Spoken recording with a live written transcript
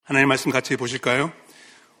하나님의 말씀 같이 보실까요?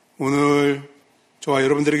 오늘 저와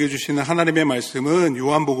여러분들에게 주시는 하나님의 말씀은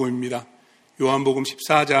요한복음입니다. 요한복음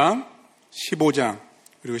 14장, 15장,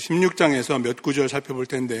 그리고 16장에서 몇 구절 살펴볼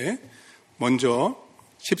텐데, 먼저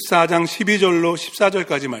 14장 12절로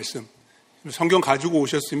 14절까지 말씀, 성경 가지고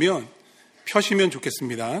오셨으면 펴시면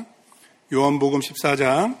좋겠습니다. 요한복음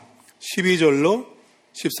 14장 12절로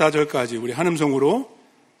 14절까지 우리 한음성으로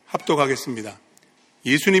합독하겠습니다.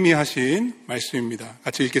 예수님이 하신 말씀입니다.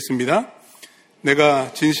 같이 읽겠습니다.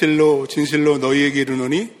 내가 진실로 진실로 너희에게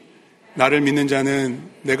이르노니 나를 믿는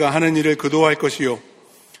자는 내가 하는 일을 그도 할 것이요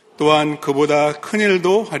또한 그보다 큰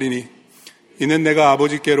일도 하리니 이는 내가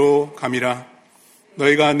아버지께로 감이라.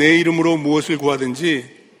 너희가 내 이름으로 무엇을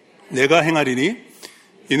구하든지 내가 행하리니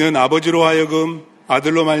이는 아버지로 하여금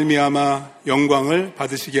아들로 말미암아 영광을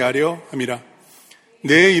받으시게 하려 함이라.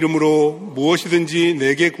 내 이름으로 무엇이든지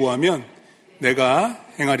내게 구하면 내가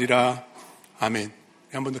행하리라. 아멘.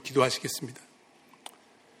 한 번 더 기도하시겠습니다.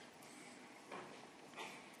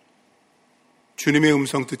 주님의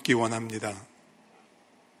음성 듣기 원합니다.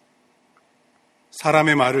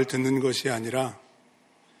 사람의 말을 듣는 것이 아니라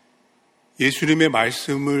예수님의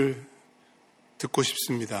말씀을 듣고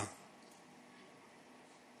싶습니다.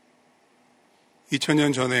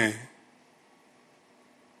 2000년 전에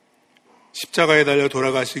십자가에 달려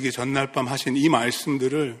돌아가시기 전날 밤 하신 이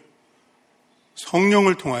말씀들을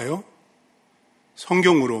성령을 통하여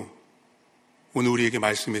성경으로 오늘 우리에게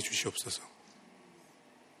말씀해 주시옵소서.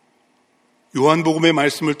 요한복음의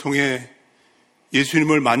말씀을 통해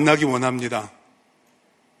예수님을 만나기 원합니다.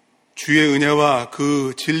 주의 은혜와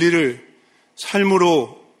그 진리를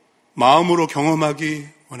삶으로, 마음으로 경험하기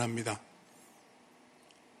원합니다.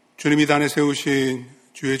 주님이 단에 세우신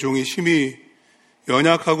주의 종이 심히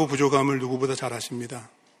연약하고 부족함을 누구보다 잘 아십니다.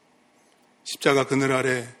 십자가 그늘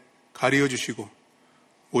아래 가리어 주시고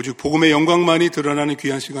오직 복음의 영광만이 드러나는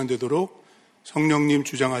귀한 시간 되도록 성령님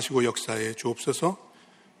주장하시고 역사해 주옵소서.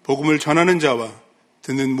 복음을 전하는 자와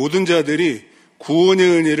듣는 모든 자들이 구원의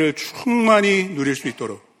은혜를 충만히 누릴 수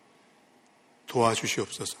있도록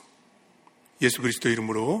도와주시옵소서. 예수 그리스도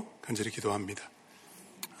이름으로 간절히 기도합니다.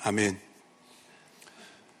 아멘.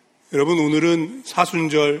 여러분, 오늘은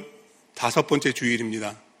사순절 5번째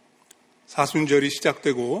주일입니다. 사순절이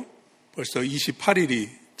시작되고 벌써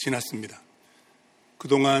 28일이 지났습니다.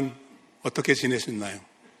 그동안 어떻게 지내셨나요?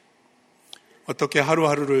 어떻게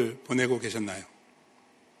하루하루를 보내고 계셨나요?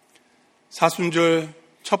 사순절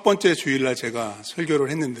첫 번째 주일날 제가 설교를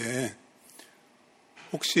했는데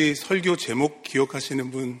혹시 설교 제목 기억하시는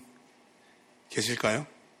분 계실까요?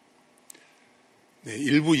 네,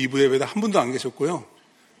 1부, 2부 예배도 한 분도 안 계셨고요.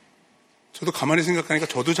 저도 가만히 생각하니까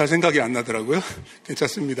저도 잘 생각이 안 나더라고요.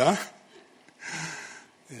 괜찮습니다.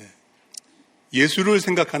 네, 예수를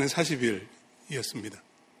생각하는 40일이었습니다.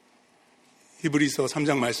 히브리서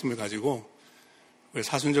 3장 말씀을 가지고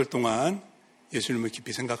사순절 동안 예수님을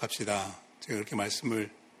깊이 생각합시다. 제가 그렇게 말씀을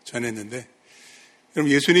전했는데,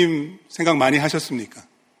 여러분 예수님 생각 많이 하셨습니까?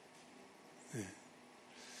 네.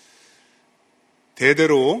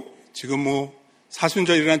 대대로 지금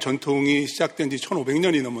사순절이라는 전통이 시작된 지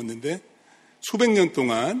 1500년이 넘었는데 수백 년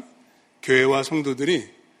동안 교회와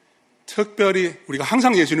성도들이 특별히 우리가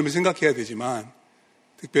항상 예수님을 생각해야 되지만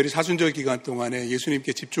특별히 사순절 기간 동안에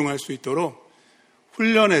예수님께 집중할 수 있도록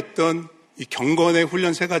훈련했던 이 경건의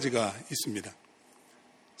훈련 3가지가 있습니다.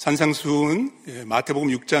 산상수훈 마태복음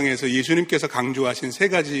 6장에서 예수님께서 강조하신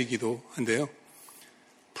 3가지이기도 한데요.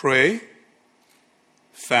 Pray,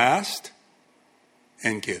 fast,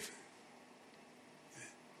 and give.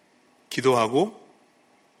 기도하고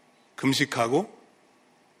금식하고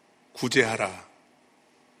구제하라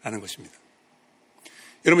라는 것입니다.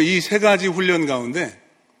 여러분, 이 3가지 훈련 가운데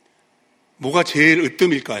뭐가 제일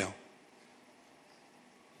으뜸일까요?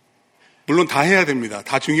 물론 다 해야 됩니다.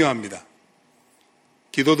 다 중요합니다.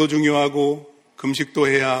 기도도 중요하고 금식도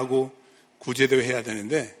해야 하고 구제도 해야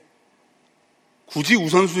되는데 굳이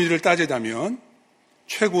우선순위를 따지자면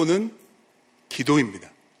최고는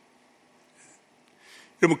기도입니다.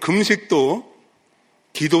 여러분, 금식도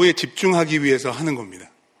기도에 집중하기 위해서 하는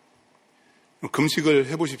겁니다. 금식을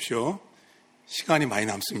해보십시오. 시간이 많이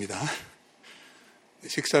남습니다.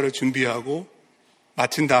 식사를 준비하고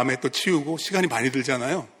마친 다음에 또 치우고 시간이 많이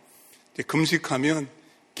들잖아요. 금식하면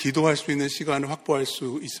기도할 수 있는 시간을 확보할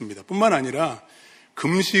수 있습니다. 뿐만 아니라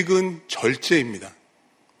금식은 절제입니다.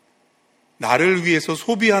 나를 위해서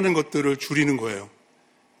소비하는 것들을 줄이는 거예요.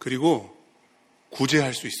 그리고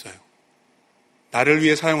구제할 수 있어요. 나를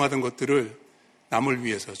위해 사용하던 것들을 남을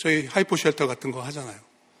위해서, 저희 하이포 쉘터 같은 거 하잖아요.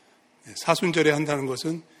 사순절에 한다는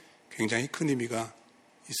것은 굉장히 큰 의미가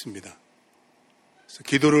있습니다. 그래서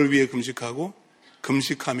기도를 위해 금식하고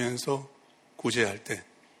금식하면서 구제할 때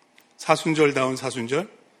사순절다운 사순절,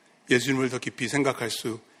 예수님을 더 깊이 생각할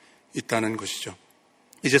수 있다는 것이죠.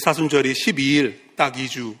 이제 사순절이 12일, 딱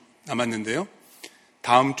 2주 남았는데요.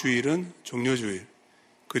 다음 주일은 종료주일,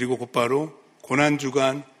 그리고 곧바로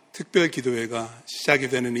고난주간 특별기도회가 시작이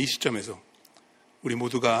되는 이 시점에서 우리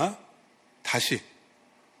모두가 다시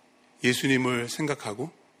예수님을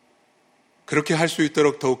생각하고 그렇게 할 수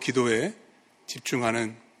있도록 더욱 기도에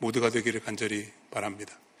집중하는 모두가 되기를 간절히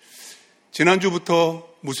바랍니다. 지난주부터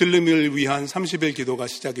무슬림을 위한 30일 기도가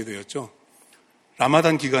시작이 되었죠.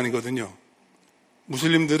 라마단 기간이거든요.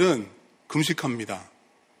 무슬림들은 금식합니다.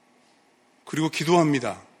 그리고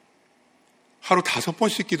기도합니다. 하루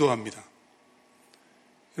 5번씩 기도합니다.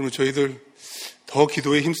 여러분, 저희들 더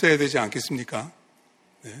기도에 힘써야 되지 않겠습니까?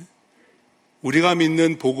 네. 우리가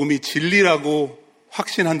믿는 복음이 진리라고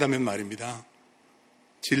확신한다면 말입니다.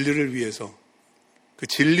 진리를 위해서 그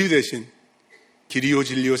진리 대신 길이요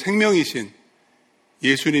진리요 생명이신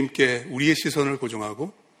예수님께 우리의 시선을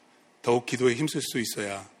고정하고 더욱 기도에 힘쓸 수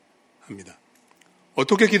있어야 합니다.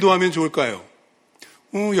 어떻게 기도하면 좋을까요?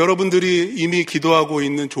 여러분들이 이미 기도하고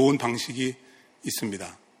있는 좋은 방식이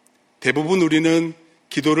있습니다. 대부분 우리는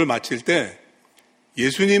기도를 마칠 때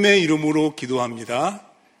예수님의 이름으로 기도합니다.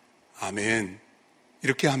 아멘.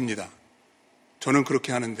 이렇게 합니다. 저는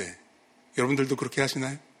그렇게 하는데 여러분들도 그렇게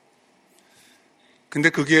하시나요? 근데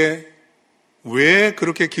그게 왜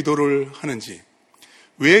그렇게 기도를 하는지,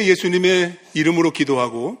 왜 예수님의 이름으로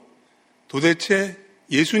기도하고 도대체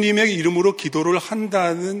예수님의 이름으로 기도를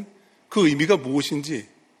한다는 그 의미가 무엇인지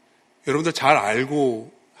여러분들 잘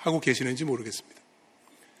알고 하고 계시는지 모르겠습니다.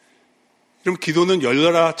 여러분, 기도는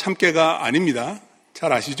열려라 참깨가 아닙니다.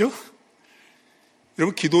 잘 아시죠?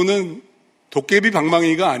 여러분, 기도는 도깨비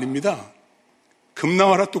방망이가 아닙니다. 금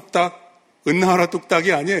나와라 뚝딱, 은 나와라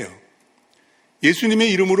뚝딱이 아니에요. 예수님의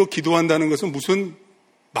이름으로 기도한다는 것은 무슨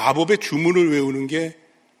마법의 주문을 외우는 게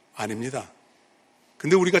아닙니다.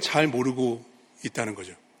 근데 우리가 잘 모르고 있다는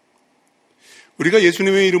거죠. 우리가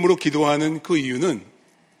예수님의 이름으로 기도하는 그 이유는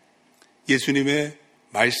예수님의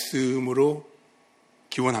말씀으로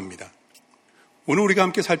기원합니다. 오늘 우리가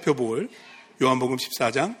함께 살펴볼 요한복음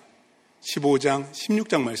 14장, 15장,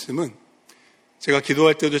 16장 말씀은 제가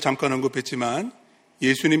기도할 때도 잠깐 언급했지만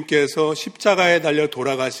예수님께서 십자가에 달려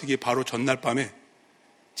돌아가시기 바로 전날 밤에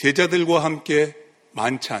제자들과 함께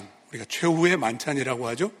만찬, 우리가 최후의 만찬이라고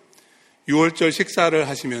하죠. 6월절 식사를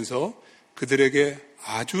하시면서 그들에게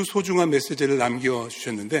아주 소중한 메시지를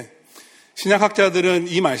남겨주셨는데, 신약학자들은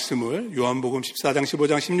이 말씀을 요한복음 14장,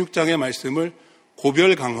 15장, 16장의 말씀을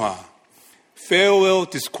고별 강화, farewell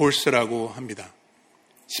discourse라고 합니다.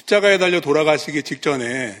 십자가에 달려 돌아가시기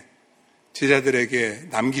직전에 제자들에게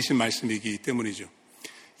남기신 말씀이기 때문이죠.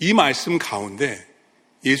 이 말씀 가운데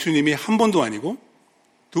예수님이 한 번도 아니고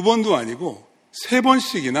두 번도 아니고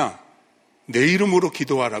 3번씩이나 내 이름으로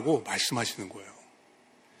기도하라고 말씀하시는 거예요.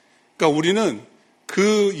 그러니까 우리는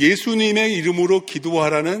그 예수님의 이름으로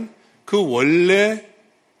기도하라는 그 원래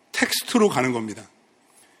텍스트로 가는 겁니다.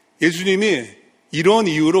 예수님이 이런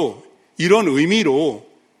이유로, 이런 의미로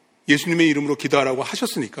예수님의 이름으로 기도하라고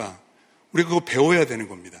하셨으니까 우리가 그거 배워야 되는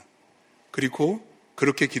겁니다. 그리고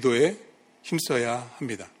그렇게 기도에 힘써야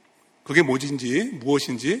합니다. 그게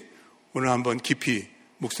무엇인지 오늘 한번 깊이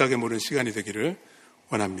묵상해 보는 시간이 되기를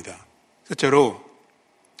원합니다. 첫째로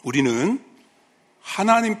우리는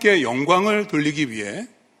하나님께 영광을 돌리기 위해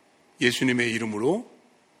예수님의 이름으로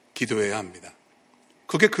기도해야 합니다.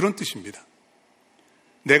 그게 그런 뜻입니다.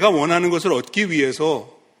 내가 원하는 것을 얻기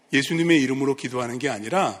위해서 예수님의 이름으로 기도하는 게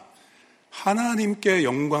아니라 하나님께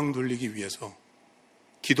영광 돌리기 위해서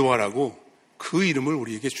기도하라고 그 이름을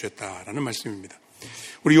우리에게 주셨다라는 말씀입니다.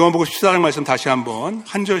 우리 요한복음 14장 말씀 다시 한번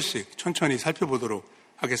한 절씩 천천히 살펴보도록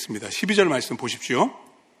하겠습니다. 12절 말씀 보십시오.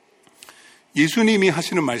 예수님이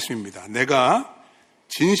하시는 말씀입니다. 내가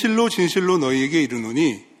진실로 진실로 너희에게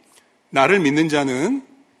이르노니 나를 믿는 자는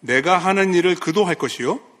내가 하는 일을 그도 할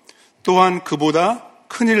것이요 또한 그보다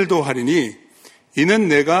큰 일도 하리니 이는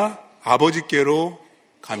내가 아버지께로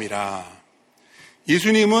감이라.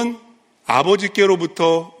 예수님은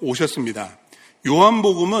아버지께로부터 오셨습니다.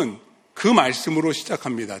 요한복음은 그 말씀으로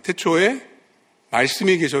시작합니다. 태초에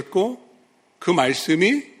말씀이 계셨고 그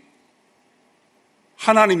말씀이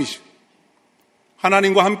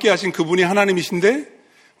하나님과 함께 하신 그분이 하나님이신데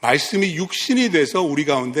말씀이 육신이 돼서 우리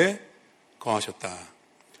가운데 거하셨다.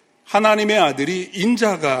 하나님의 아들이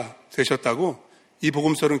인자가 되셨다고 이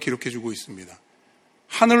복음서는 기록해주고 있습니다.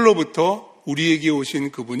 하늘로부터 우리에게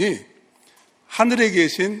오신 그분이 하늘에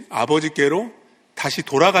계신 아버지께로 다시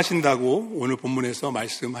돌아가신다고 오늘 본문에서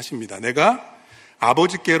말씀하십니다. 내가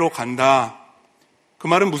아버지께로 간다. 그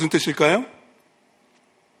말은 무슨 뜻일까요?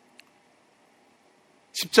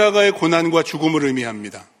 십자가의 고난과 죽음을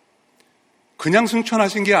의미합니다. 그냥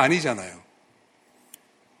승천하신 게 아니잖아요.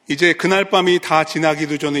 이제 그날 밤이 다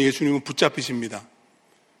지나기도 전에 예수님은 붙잡히십니다.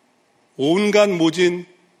 온갖 모진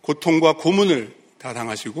고통과 고문을 다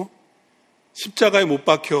당하시고 십자가에 못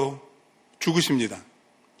박혀 죽으십니다.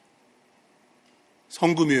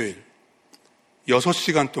 성금요일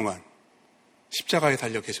 6시간 동안 십자가에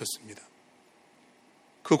달려 계셨습니다.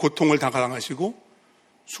 그 고통을 다 당하시고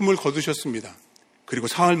숨을 거두셨습니다. 그리고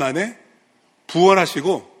사흘 만에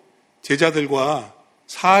부활하시고 제자들과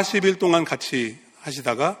 40일 동안 같이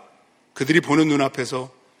하시다가 그들이 보는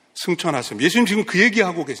눈앞에서 승천하십니다. 예수님 지금 그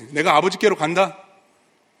얘기하고 계십니다. 내가 아버지께로 간다.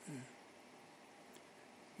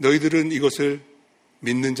 너희들은 이것을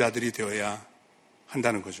믿는 자들이 되어야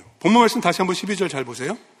한다는 거죠. 본문 말씀 다시 한번 12절 잘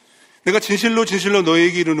보세요. 내가 진실로 진실로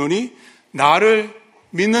너희에게 이르노니 나를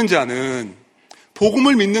믿는 자는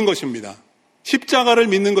복음을 믿는 것입니다. 십자가를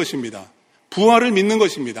믿는 것입니다. 부활을 믿는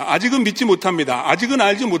것입니다. 아직은 믿지 못합니다. 아직은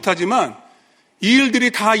알지 못하지만 이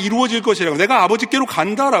일들이 다 이루어질 것이라고, 내가 아버지께로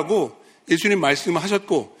간다라고 예수님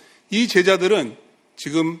말씀하셨고, 이 제자들은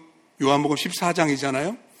지금 요한복음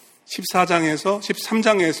 14장이잖아요.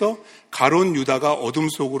 13장에서 가룟 유다가 어둠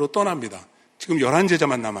속으로 떠납니다. 지금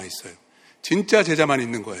 11제자만 남아있어요. 진짜 제자만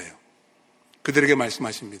있는 거예요. 그들에게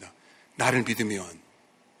말씀하십니다. 나를 믿으면,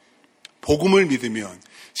 복음을 믿으면,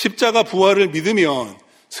 십자가 부활을 믿으면,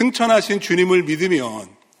 승천하신 주님을 믿으면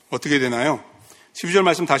어떻게 되나요? 12절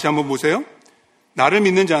말씀 다시 한번 보세요. 나를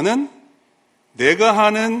믿는 자는 내가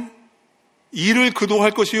하는 일을 그도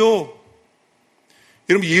할 것이요.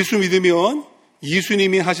 여러분, 예수 믿으면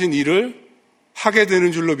예수님이 하신 일을 하게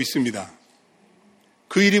되는 줄로 믿습니다.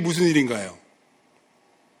 그 일이 무슨 일인가요?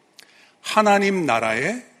 하나님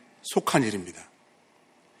나라에 속한 일입니다.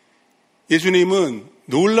 예수님은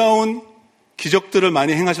놀라운 기적들을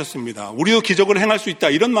많이 행하셨습니다. 우리도 기적을 행할 수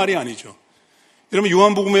있다, 이런 말이 아니죠. 여러분,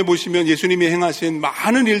 요한복음에 보시면 예수님이 행하신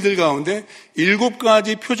많은 일들 가운데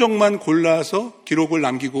 7가지 표적만 골라서 기록을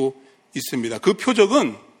남기고 있습니다. 그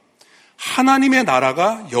표적은 하나님의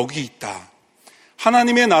나라가 여기 있다,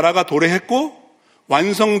 하나님의 나라가 도래했고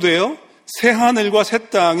완성되어 새 하늘과 새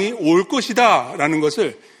땅이 올 것이다 라는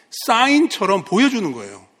것을 사인처럼 보여주는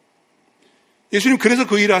거예요. 예수님 그래서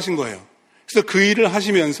그 일을 하신 거예요. 그래서 그 일을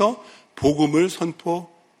하시면서 복음을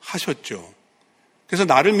선포하셨죠. 그래서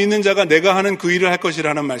나를 믿는 자가 내가 하는 그 일을 할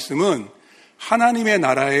것이라는 말씀은 하나님의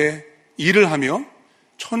나라의 일을 하며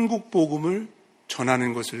천국 복음을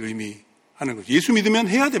전하는 것을 의미하는 거죠. 예수 믿으면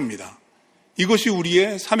해야 됩니다. 이것이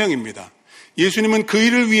우리의 사명입니다. 예수님은 그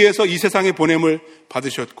일을 위해서 이 세상에 보냄을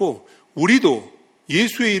받으셨고 우리도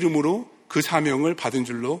예수의 이름으로 그 사명을 받은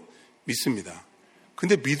줄로 믿습니다.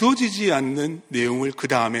 근데 믿어지지 않는 내용을 그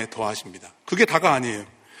다음에 더하십니다. 그게 다가 아니에요.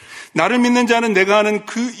 나를 믿는 자는 내가 하는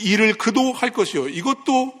그 일을 그도 할 것이요.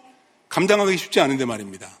 이것도 감당하기 쉽지 않은데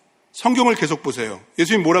말입니다. 성경을 계속 보세요.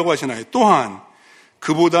 예수님 뭐라고 하시나요? 또한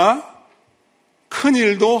그보다 큰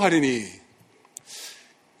일도 하리니.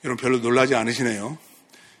 여러분 별로 놀라지 않으시네요.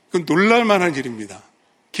 그건 놀랄 만한 일입니다.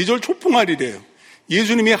 기절초풍할 일이에요.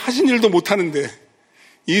 예수님이 하신 일도 못하는데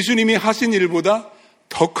예수님이 하신 일보다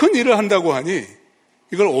더 큰 일을 한다고 하니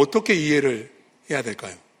이걸 어떻게 이해를 해야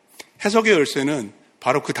될까요? 해석의 열쇠는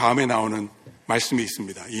바로 그 다음에 나오는 말씀이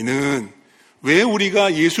있습니다. 이는 왜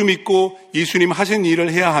우리가 예수 믿고 예수님 하신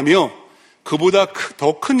일을 해야 하며 그보다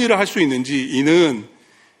더 큰 일을 할 수 있는지, 이는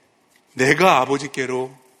내가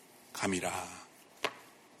아버지께로 감이라.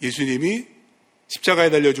 예수님이 십자가에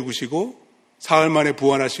달려 죽으시고 사흘 만에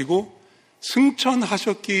부활하시고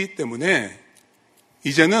승천하셨기 때문에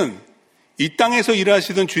이제는 이 땅에서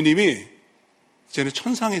일하시던 주님이 이제는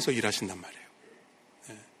천상에서 일하신단 말이에요.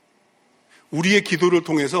 우리의 기도를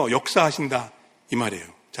통해서 역사하신다 이 말이에요.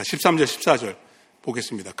 자, 13절 14절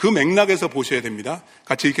보겠습니다. 그 맥락에서 보셔야 됩니다.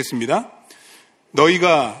 같이 읽겠습니다.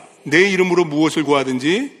 너희가 내 이름으로 무엇을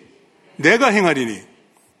구하든지 내가 행하리니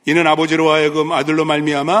이는 아버지로 하여금 아들로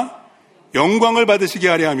말미암아 영광을 받으시게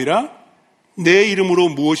하려 함이라. 내 이름으로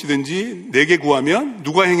무엇이든지 내게 구하면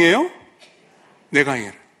누가 행해요? 내가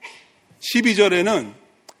행해라. 12절에는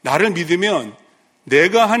나를 믿으면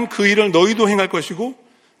내가 한 그 일을 너희도 행할 것이고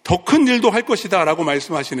더 큰 일도 할 것이다 라고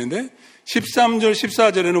말씀하시는데 13절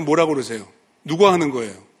 14절에는 뭐라고 그러세요? 누가 하는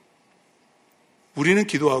거예요? 우리는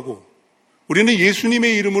기도하고 우리는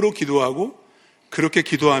예수님의 이름으로 기도하고 그렇게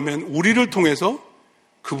기도하면 우리를 통해서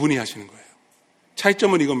그분이 하시는 거예요.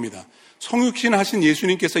 차이점은 이겁니다. 성육신 하신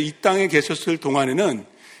예수님께서 이 땅에 계셨을 동안에는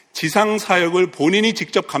지상 사역을 본인이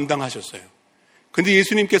직접 감당하셨어요. 근데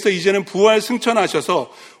예수님께서 이제는 부활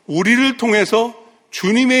승천하셔서 우리를 통해서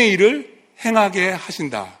주님의 일을 행하게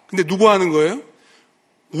하신다. 근데 누가 하는 거예요?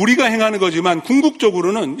 우리가 행하는 거지만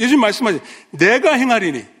궁극적으로는 예수님 말씀하신 내가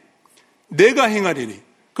행하리니. 내가 행하리니.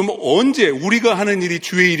 그럼 언제 우리가 하는 일이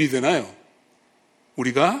주의 일이 되나요?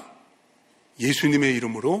 우리가 예수님의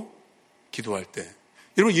이름으로 기도할 때,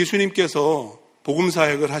 여러분 예수님께서 복음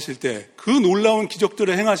사역을 하실 때 그 놀라운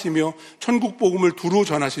기적들을 행하시며 천국 복음을 두루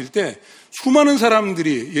전하실 때 수많은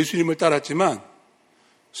사람들이 예수님을 따랐지만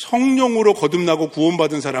성령으로 거듭나고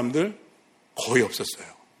구원받은 사람들 거의 없었어요.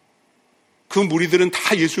 그 무리들은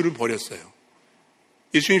다 예수를 버렸어요.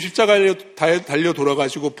 예수님 십자가에 달려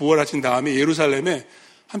돌아가시고 부활하신 다음에 예루살렘에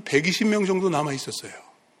한 120명 정도 남아 있었어요.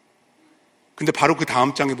 근데 바로 그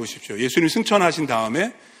다음 장에 보십시오. 예수님 승천하신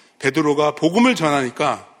다음에 베드로가 복음을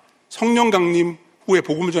전하니까, 성령 강림 후에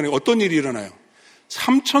복음을 전하니까 어떤 일이 일어나요?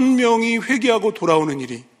 3,000명이 회개하고 돌아오는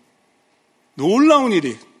일이, 놀라운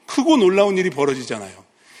일이, 크고 놀라운 일이 벌어지잖아요.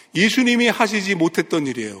 예수님이 하시지 못했던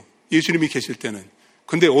일이에요. 예수님이 계실 때는.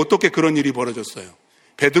 근데 어떻게 그런 일이 벌어졌어요?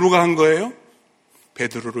 베드로가 한 거예요?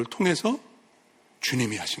 베드로를 통해서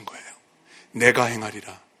주님이 하신 거예요. 내가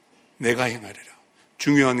행하리라. 내가 행하리라.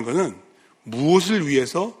 중요한 거는 무엇을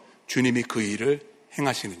위해서 주님이 그 일을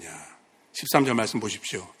행하시느냐. 13절 말씀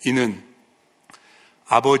보십시오. 이는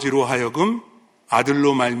아버지로 하여금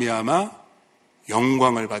아들로 말미암아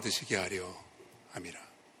영광을 받으시게 하려 함이라.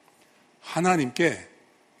 하나님께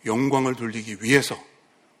영광을 돌리기 위해서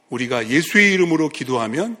우리가 예수의 이름으로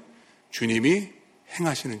기도하면 주님이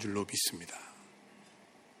행하시는 줄로 믿습니다.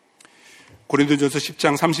 고린도전서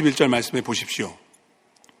 10장 31절 말씀에 보십시오.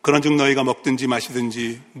 그런즉 너희가 먹든지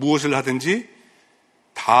마시든지 무엇을 하든지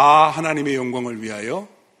다 하나님의 영광을 위하여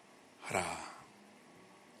하라.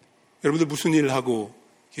 여러분들 무슨 일을 하고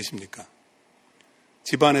계십니까?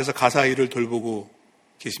 집안에서 가사 일을 돌보고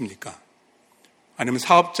계십니까? 아니면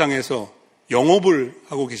사업장에서 영업을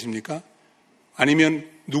하고 계십니까? 아니면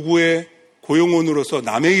누구의 고용원으로서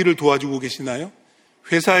남의 일을 도와주고 계시나요?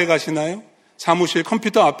 회사에 가시나요? 사무실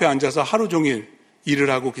컴퓨터 앞에 앉아서 하루 종일 일을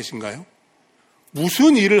하고 계신가요?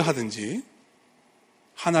 무슨 일을 하든지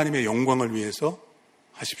하나님의 영광을 위해서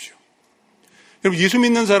하십시오. 여러분, 예수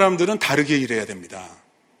믿는 사람들은 다르게 일해야 됩니다.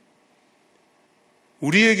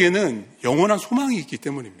 우리에게는 영원한 소망이 있기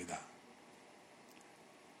때문입니다.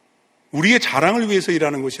 우리의 자랑을 위해서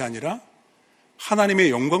일하는 것이 아니라 하나님의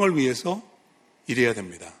영광을 위해서 일해야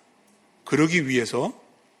됩니다. 그러기 위해서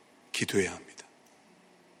기도해야 합니다.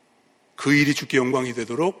 그 일이 주께 영광이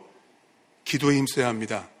되도록 기도에 힘써야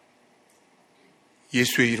합니다.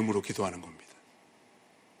 예수의 이름으로 기도하는 겁니다.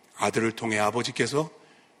 아들을 통해 아버지께서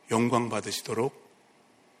영광 받으시도록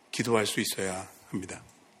기도할 수 있어야 합니다.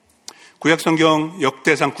 구약성경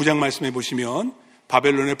역대상 9장 말씀해 보시면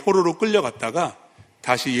바벨론의 포로로 끌려갔다가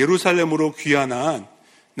다시 예루살렘으로 귀환한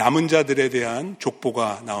남은 자들에 대한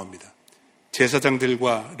족보가 나옵니다.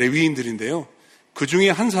 제사장들과 레위인들인데요. 그 중에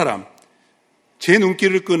한 사람, 제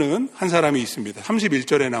눈길을 끄는 한 사람이 있습니다.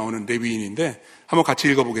 31절에 나오는 레위인인데 한번 같이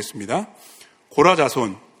읽어보겠습니다. 고라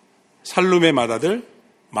자손 살룸의 맏아들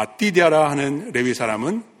마띠디아라 하는 레위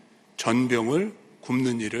사람은 전병을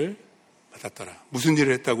굽는 일을 받았더라. 무슨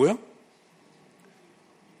일을 했다고요?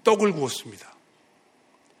 떡을 구웠습니다.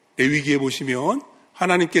 레위기에 보시면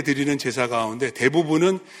하나님께 드리는 제사 가운데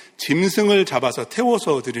대부분은 짐승을 잡아서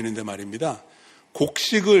태워서 드리는데 말입니다.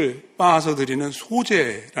 곡식을 빻아서 드리는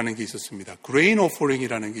소제라는 게 있었습니다. grain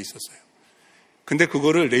offering이라는 게 있었어요. 근데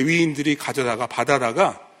그거를 레위인들이 가져다가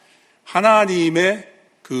받아다가 하나님의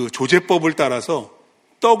그 조제법을 따라서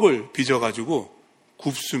떡을 빚어가지고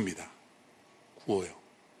굽습니다. 구워요.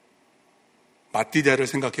 마띠디아를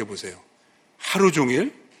생각해 보세요. 하루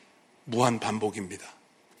종일 무한 반복입니다.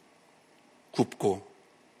 굽고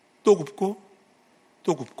또 굽고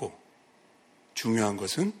또 굽고. 중요한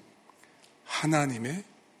것은 하나님의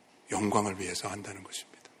영광을 위해서 한다는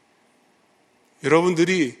것입니다.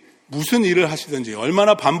 여러분들이 무슨 일을 하시든지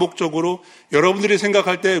얼마나 반복적으로 여러분들이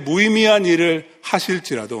생각할 때 무의미한 일을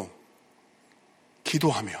하실지라도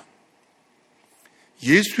기도하면,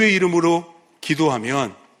 예수의 이름으로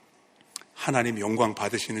기도하면 하나님 영광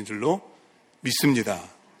받으시는 줄로 믿습니다.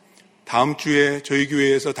 다음 주에 저희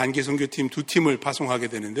교회에서 단기 선교팀 2팀을 파송하게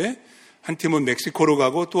되는데 한 팀은 멕시코로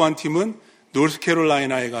가고 또 한 팀은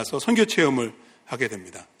노스캐롤라이나에 가서 선교 체험을 하게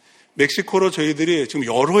됩니다. 멕시코로 저희들이 지금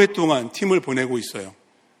여러 해 동안 팀을 보내고 있어요.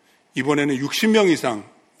 이번에는 60명 이상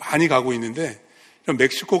많이 가고 있는데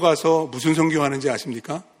멕시코 가서 무슨 선교하는지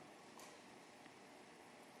아십니까?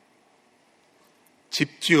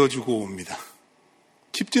 집 지어주고 옵니다.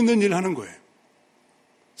 집 짓는 일을 하는 거예요.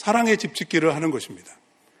 사랑의 집 짓기를 하는 것입니다.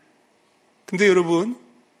 근데 여러분,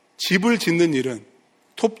 집을 짓는 일은,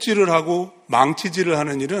 톱질을 하고 망치질을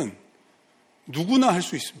하는 일은 누구나 할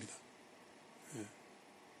수 있습니다.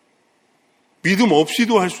 믿음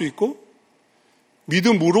없이도 할 수 있고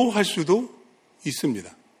믿음으로 할 수도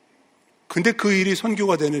있습니다. 근데 그 일이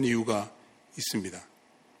선교가 되는 이유가 있습니다.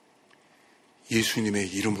 예수님의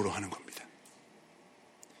이름으로 하는 겁니다.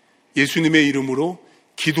 예수님의 이름으로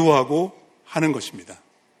기도하고 하는 것입니다.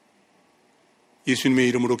 예수님의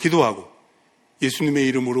이름으로 기도하고 예수님의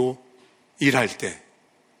이름으로 일할 때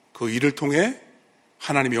그 일을 통해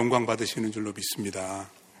하나님 영광 받으시는 줄로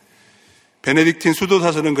믿습니다. 베네딕틴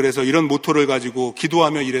수도사서는 그래서 이런 모토를 가지고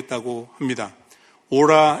기도하며 일했다고 합니다.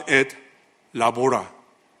 오라 et labora,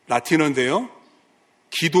 라틴어인데요.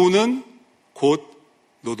 기도는 곧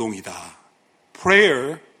노동이다.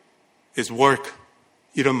 Prayer is work,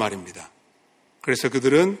 이런 말입니다. 그래서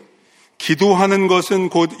그들은 기도하는 것은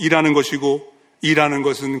곧 일하는 것이고 일하는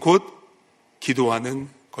것은 곧 기도하는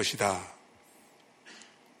것이다.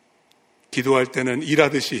 기도할 때는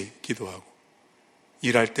일하듯이 기도하고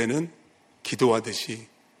일할 때는 기도하듯이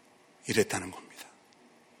일했다는 겁니다.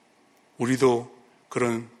 우리도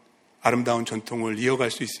그런 아름다운 전통을 이어갈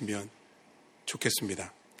수 있으면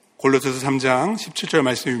좋겠습니다. 골로새서 3장 17절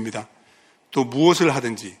말씀입니다. 또 무엇을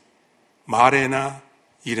하든지 말에나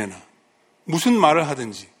일에나 무슨 말을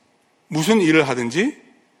하든지 무슨 일을 하든지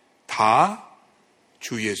다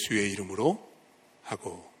주 예수의 이름으로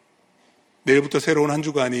하고. 내일부터 새로운 한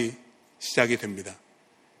주간이 시작이 됩니다.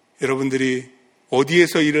 여러분들이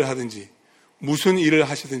어디에서 일을 하든지 무슨 일을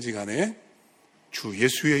하시든지 간에 주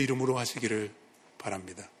예수의 이름으로 하시기를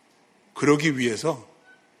바랍니다. 그러기 위해서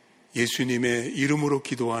예수님의 이름으로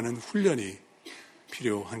기도하는 훈련이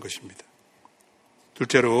필요한 것입니다.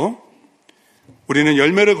 둘째로 우리는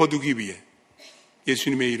열매를 거두기 위해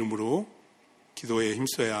예수님의 이름으로 기도에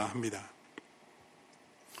힘써야 합니다.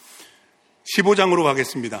 15장으로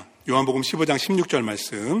가겠습니다. 요한복음 15장 16절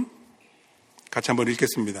말씀 같이 한번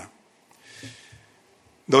읽겠습니다.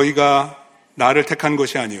 너희가 나를 택한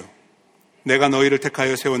것이 아니요 내가 너희를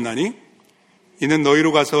택하여 세웠나니 이는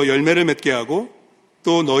너희로 가서 열매를 맺게 하고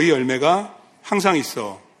또 너희 열매가 항상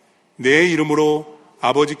있어 내 이름으로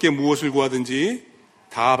아버지께 무엇을 구하든지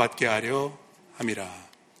다 받게 하려 함이라.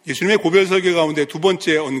 예수님의 고별설교 가운데 두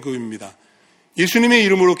번째 언급입니다. 예수님의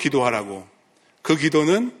이름으로 기도하라고. 그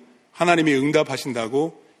기도는 하나님이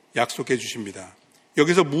응답하신다고 약속해 주십니다.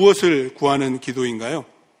 여기서 무엇을 구하는 기도인가요?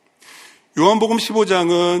 요한복음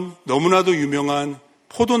 15장은 너무나도 유명한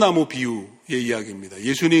포도나무 비유의 이야기입니다.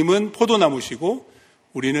 예수님은 포도나무시고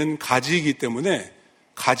우리는 가지이기 때문에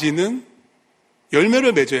가지는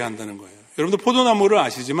열매를 맺어야 한다는 거예요. 여러분들 포도나무를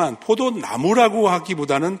아시지만 포도나무라고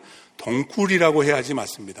하기보다는 덩쿨이라고 해야지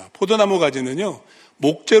맞습니다. 포도나무 가지는요,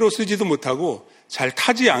 목재로 쓰지도 못하고 잘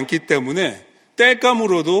타지 않기 때문에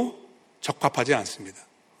땔감으로도 적합하지 않습니다.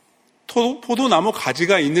 포도나무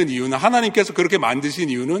가지가 있는 이유는 하나님께서 그렇게 만드신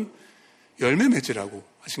이유는 열매 맺으라고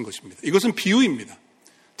하신 것입니다. 이것은 비유입니다.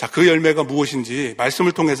 자, 그 열매가 무엇인지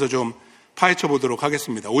말씀을 통해서 좀 파헤쳐 보도록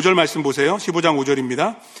하겠습니다. 5절 말씀 보세요. 15장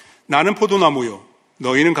 5절입니다. 나는 포도나무요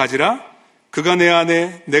너희는 가지라. 그가 내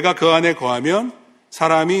안에 내가 그 안에 거하면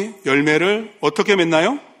사람이 열매를 어떻게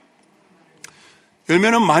맺나요?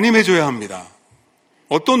 열매는 많이 맺어야 합니다.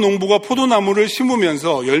 어떤 농부가 포도나무를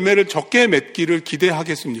심으면서 열매를 적게 맺기를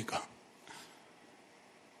기대하겠습니까?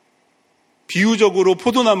 비유적으로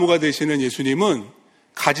포도나무가 되시는 예수님은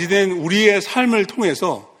가지된 우리의 삶을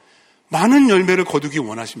통해서 많은 열매를 거두기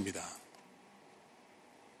원하십니다.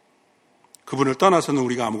 그분을 떠나서는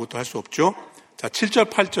우리가 아무것도 할 수 없죠. 자, 7절,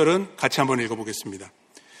 8절은 같이 한번 읽어보겠습니다.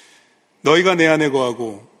 너희가 내 안에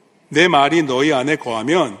거하고 내 말이 너희 안에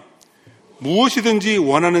거하면 무엇이든지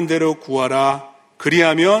원하는 대로 구하라.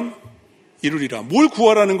 그리하면 이루리라. 뭘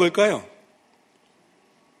구하라는 걸까요?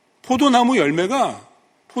 포도나무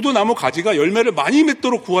가지가 열매를 많이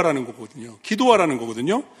맺도록 구하라는 거거든요. 기도하라는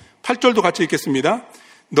거거든요. 8절도 같이 읽겠습니다.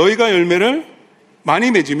 너희가 열매를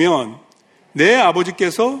많이 맺으면 내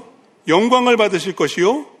아버지께서 영광을 받으실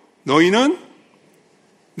것이요 너희는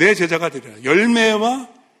내 제자가 되리라. 열매와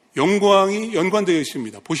영광이 연관되어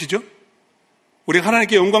있습니다. 보시죠. 우리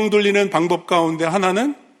하나님께 영광 돌리는 방법 가운데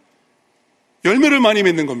하나는 열매를 많이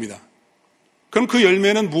맺는 겁니다. 그럼 그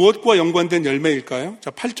열매는 무엇과 연관된 열매일까요?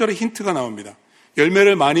 자, 8절에 힌트가 나옵니다.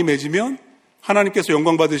 열매를 많이 맺으면 하나님께서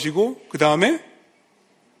영광 받으시고 그 다음에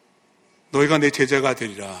너희가 내 제자가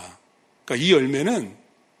되리라. 그러니까 이 열매는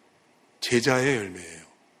제자의 열매예요.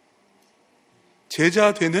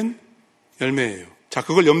 제자 되는 열매예요. 자,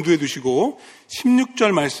 그걸 염두에 두시고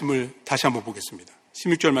 16절 말씀을 다시 한번 보겠습니다.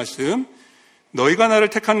 16절 말씀. 너희가 나를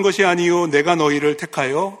택한 것이 아니요 내가 너희를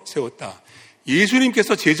택하여 세웠다.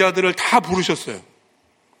 예수님께서 제자들을 다 부르셨어요.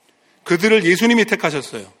 그들을 예수님이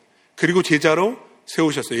택하셨어요. 그리고 제자로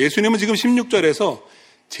세우셨어요. 예수님은 지금 16절에서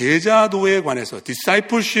제자도에 관해서,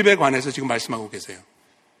 discipleship에 관해서 지금 말씀하고 계세요.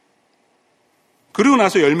 그리고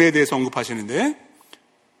나서 열매에 대해서 언급하시는데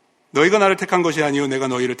너희가 나를 택한 것이 아니요 내가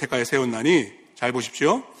너희를 택하여 세웠나니 잘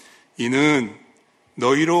보십시오. 이는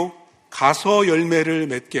너희로 가서 열매를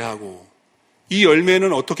맺게 하고 이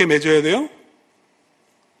열매는 어떻게 맺어야 돼요?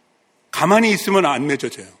 가만히 있으면 안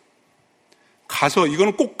맺어져요. 가서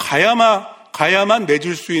이거는 꼭 가야만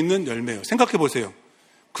맺을 수 있는 열매예요. 생각해 보세요.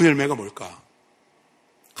 그 열매가 뭘까?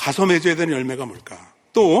 가서 맺어야 되는 열매가 뭘까?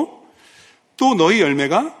 또 너희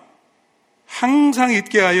열매가 항상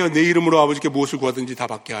있게 하여 내 이름으로 아버지께 무엇을 구하든지 다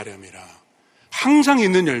받게 하렴이라. 항상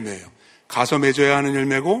있는 열매예요. 가서 맺어야 하는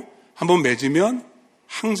열매고 한번 맺으면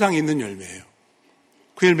항상 있는 열매예요.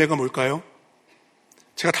 그 열매가 뭘까요?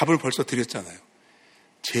 제가 답을 벌써 드렸잖아요.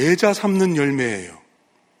 제자 삼는 열매예요.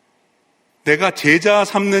 내가 제자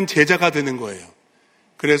삼는 제자가 되는 거예요.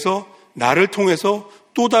 그래서 나를 통해서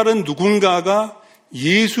또 다른 누군가가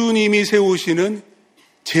예수님이 세우시는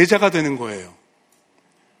제자가 되는 거예요.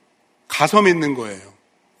 가서 맺는 거예요.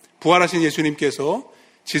 부활하신 예수님께서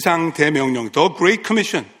지상 대명령, The Great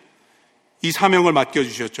Commission, 이 사명을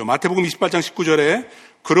맡겨주셨죠. 마태복음 28장 19절에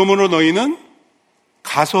그러므로 너희는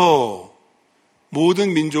가서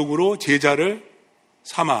모든 민족으로 제자를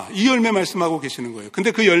삼아. 이 열매 말씀하고 계시는 거예요.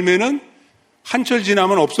 근데 그 열매는 한철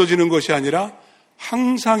지나면 없어지는 것이 아니라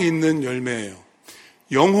항상 있는 열매예요.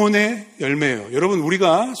 영혼의 열매예요. 여러분,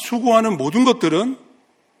 우리가 수고하는 모든 것들은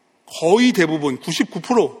거의 대부분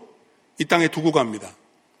 99% 이 땅에 두고 갑니다.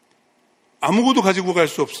 아무것도 가지고 갈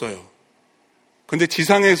수 없어요. 근데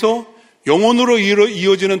지상에서 영혼으로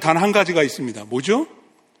이어지는 단 한 가지가 있습니다. 뭐죠?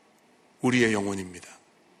 우리의 영혼입니다.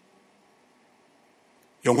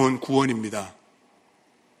 영혼 구원입니다.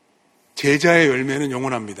 제자의 열매는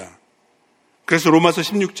영원합니다. 그래서 로마서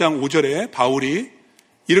 16장 5절에 바울이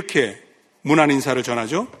이렇게 문안 인사를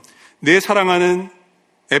전하죠. 내 사랑하는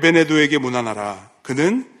에베네도에게 문안하라.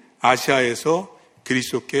 그는 아시아에서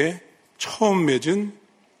그리스도께 처음 맺은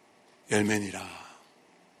열매니라.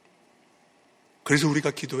 그래서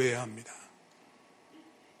우리가 기도해야 합니다.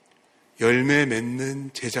 열매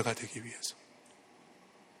맺는 제자가 되기 위해서.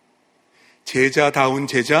 제자다운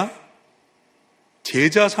제자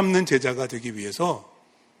삼는 제자가 되기 위해서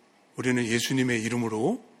우리는 예수님의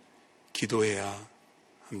이름으로 기도해야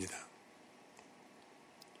합니다.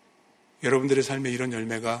 여러분들의 삶에 이런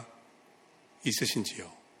열매가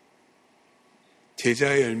있으신지요?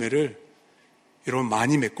 제자의 열매를 여러분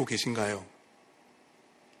많이 맺고 계신가요?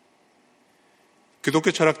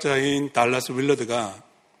 기독교 철학자인 달라스 윌러드가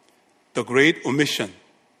The Great Omission,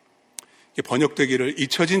 번역되기를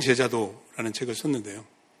잊혀진 제자도라는 책을 썼는데요.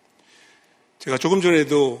 제가 조금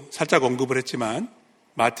전에도 살짝 언급을 했지만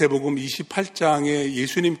마태복음 28장에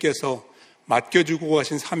예수님께서 맡겨주고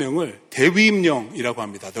가신 사명을 대위임령이라고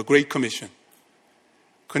합니다. The Great Commission.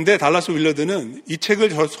 근데 달라스 윌러드는 이 책을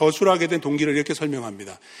저술하게 된 동기를 이렇게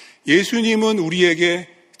설명합니다. 예수님은 우리에게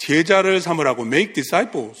제자를 삼으라고 Make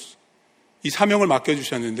Disciples, 이 사명을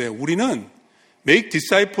맡겨주셨는데 우리는 Make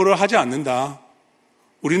Disciple을 하지 않는다.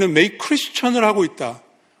 우리는 Make Christian을 하고 있다.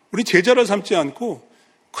 우리 제자를 삼지 않고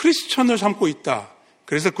크리스천을 삼고 있다.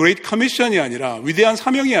 그래서 Great Commission이 아니라, 위대한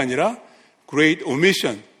사명이 아니라 Great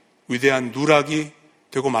Omission, 위대한 누락이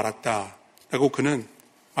되고 말았다라고 그는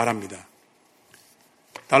말합니다.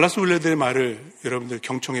 달라스 윌러드의 말을 여러분들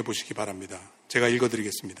경청해 보시기 바랍니다. 제가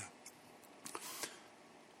읽어드리겠습니다.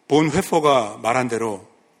 본 회퍼가 말한 대로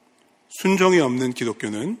순종이 없는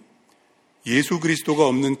기독교는 예수 그리스도가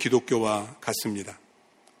없는 기독교와 같습니다.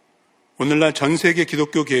 오늘날 전 세계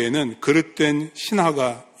기독교계에는 그릇된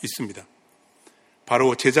신화가 있습니다.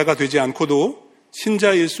 바로 제자가 되지 않고도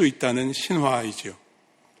신자일 수 있다는 신화이지요.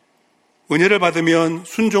 은혜를 받으면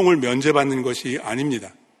순종을 면제받는 것이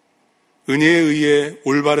아닙니다. 은혜에 의해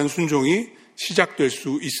올바른 순종이 시작될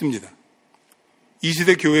수 있습니다. 이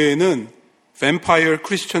시대 교회에는 뱀파이어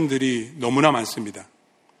크리스천들이 너무나 많습니다.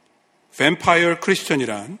 뱀파이어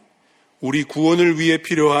크리스천이란 우리 구원을 위해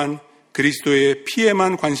필요한 그리스도의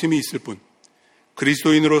피에만 관심이 있을 뿐,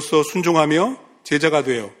 그리스도인으로서 순종하며 제자가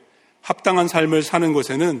되어 합당한 삶을 사는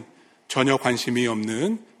것에는 전혀 관심이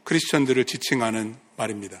없는 크리스천들을 지칭하는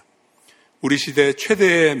말입니다. 우리 시대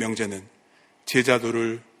최대의 명제는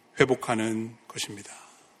제자도를 회복하는 것입니다.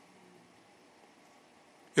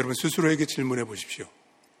 여러분 스스로에게 질문해 보십시오.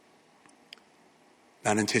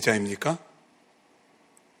 나는 제자입니까?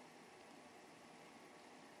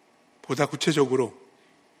 보다 구체적으로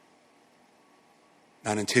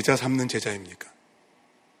나는 제자 삼는 제자입니까?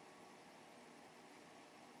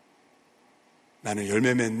 나는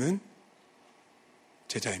열매 맺는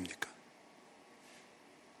제자입니까?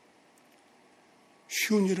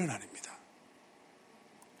 쉬운 일은 아닙니다.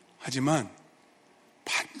 하지만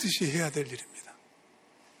반드시 해야 될 일입니다.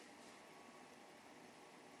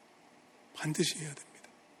 반드시 해야 됩니다.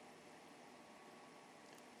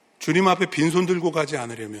 주님 앞에 빈손 들고 가지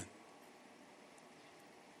않으려면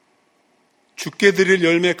주께 드릴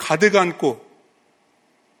열매 가득 안고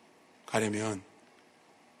가려면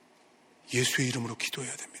예수의 이름으로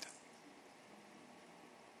기도해야 됩니다.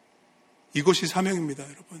 이것이 사명입니다,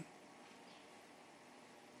 여러분.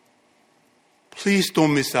 Please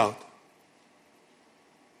don't miss out.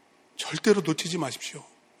 절대로 놓치지 마십시오,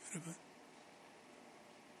 여러분.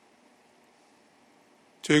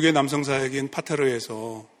 저희 교회 남성사역인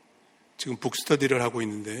파타르에서 지금 북스터디를 하고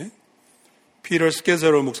있는데 피터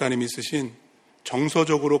스케저로 목사님이 쓰신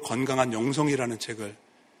정서적으로 건강한 영성이라는 책을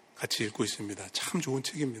같이 읽고 있습니다. 참 좋은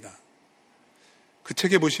책입니다. 그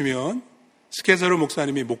책에 보시면 스케저로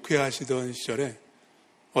목사님이 목회하시던 시절에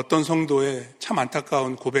어떤 성도의 참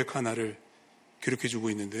안타까운 고백 하나를 기록해주고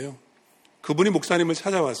있는데요. 그분이 목사님을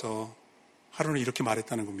찾아와서 하루는 이렇게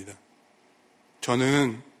말했다는 겁니다.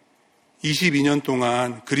 저는 22년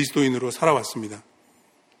동안 그리스도인으로 살아왔습니다.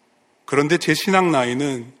 그런데 제 신앙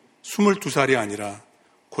나이는 22살이 아니라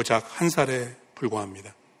고작 1살에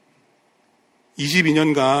불과합니다.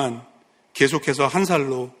 22년간 계속해서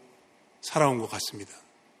 1살로 살아온 것 같습니다.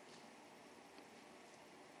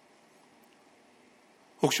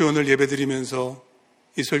 혹시 오늘 예배드리면서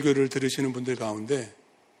이 설교를 들으시는 분들 가운데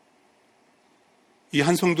이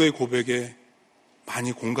한 성도의 고백에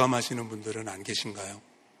많이 공감하시는 분들은 안 계신가요?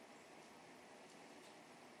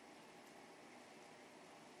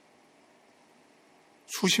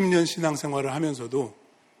 수십 년 신앙생활을 하면서도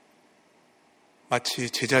마치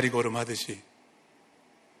제자리 걸음하듯이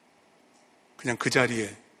그냥 그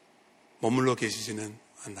자리에 머물러 계시지는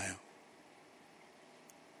않나요?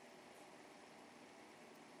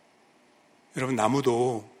 여러분,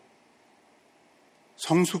 나무도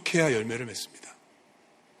성숙해야 열매를 맺습니다.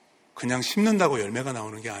 그냥 심는다고 열매가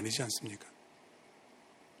나오는 게 아니지 않습니까?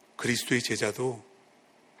 그리스도의 제자도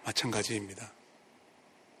마찬가지입니다.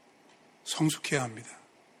 성숙해야 합니다.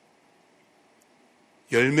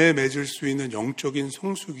 열매 맺을 수 있는 영적인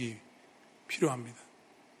성숙이 필요합니다.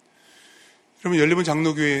 여러분, 열린문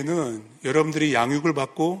장로교회에는 여러분들이 양육을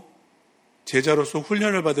받고 제자로서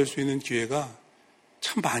훈련을 받을 수 있는 기회가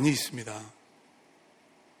참 많이 있습니다.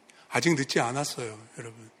 아직 늦지 않았어요,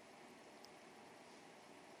 여러분.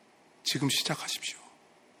 지금 시작하십시오.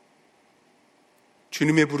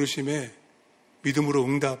 주님의 부르심에 믿음으로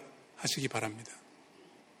응답하시기 바랍니다.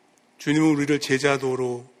 주님은 우리를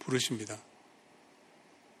제자도로 부르십니다.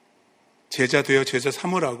 제자 되어 제자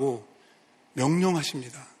삼으라고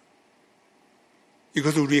명령하십니다.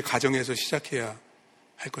 이것을 우리 가정에서 시작해야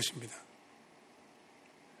할 것입니다.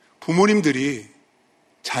 부모님들이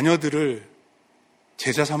자녀들을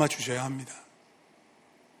제자 삼아 주셔야 합니다.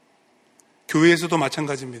 교회에서도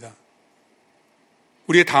마찬가지입니다.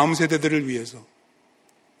 우리의 다음 세대들을 위해서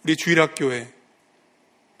우리 주일학교에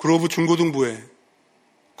그로브 중고등부에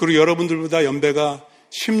그리고 여러분들보다 연배가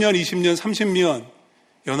 10년, 20년, 30년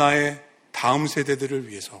연하의 다음 세대들을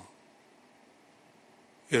위해서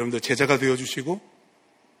여러분들 제자가 되어주시고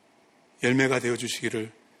열매가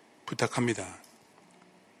되어주시기를 부탁합니다.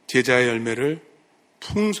 제자의 열매를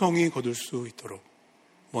풍성히 거둘 수 있도록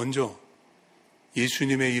먼저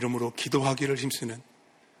예수님의 이름으로 기도하기를 힘쓰는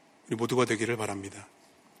우리 모두가 되기를 바랍니다.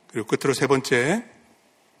 그리고 끝으로 세 번째,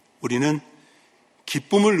 우리는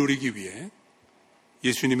기쁨을 누리기 위해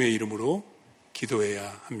예수님의 이름으로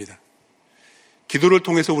기도해야 합니다. 기도를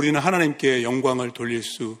통해서 우리는 하나님께 영광을 돌릴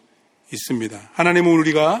수 있습니다. 하나님은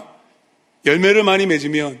우리가 열매를 많이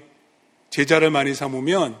맺으면, 제자를 많이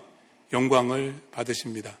삼으면 영광을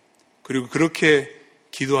받으십니다. 그리고 그렇게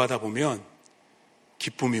기도하다 보면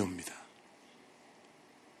기쁨이 옵니다.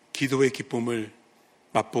 기도의 기쁨을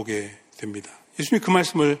맛보게 됩니다. 예수님이 그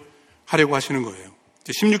말씀을 하려고 하시는 거예요.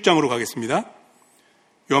 이제 16장으로 가겠습니다.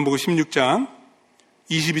 요한복음 16장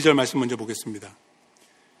 22절 말씀 먼저 보겠습니다.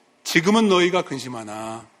 지금은 너희가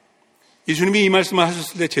근심하나. 예수님이 이 말씀을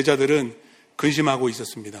하셨을 때 제자들은 근심하고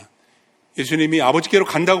있었습니다. 예수님이 아버지께로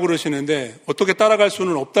간다고 그러시는데 어떻게 따라갈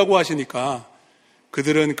수는 없다고 하시니까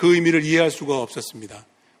그들은 그 의미를 이해할 수가 없었습니다.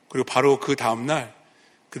 그리고 바로 그 다음날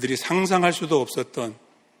그들이 상상할 수도 없었던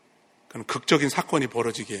그런 극적인 사건이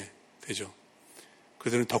벌어지게 되죠.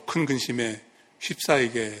 그들은 더 큰 근심에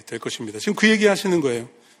휩싸이게 될 것입니다. 지금 그 얘기 하시는 거예요.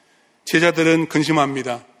 제자들은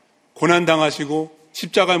근심합니다. 고난당하시고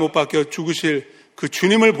십자가에 못 박혀 죽으실 그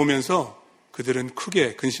주님을 보면서 그들은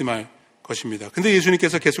크게 근심할 것입니다. 근데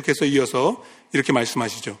예수님께서 계속해서 이어서 이렇게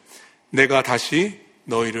말씀하시죠. 내가 다시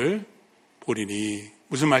너희를 보리니.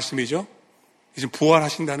 무슨 말씀이죠? 지금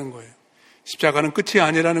부활하신다는 거예요. 십자가는 끝이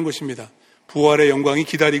아니라는 것입니다. 부활의 영광이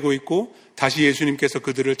기다리고 있고 다시 예수님께서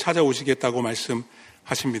그들을 찾아오시겠다고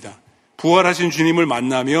말씀하십니다. 부활하신 주님을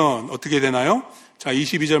만나면 어떻게 되나요? 자,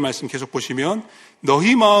 22절 말씀 계속 보시면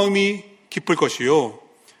너희 마음이 기쁠 것이요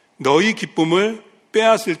너희 기쁨을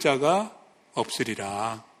빼앗을 자가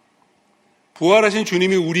없으리라. 부활하신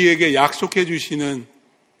주님이 우리에게 약속해 주시는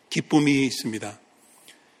기쁨이 있습니다.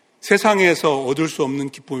 세상에서 얻을 수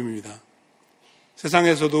없는 기쁨입니다.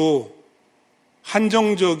 세상에서도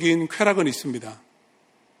한정적인 쾌락은 있습니다.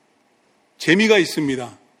 재미가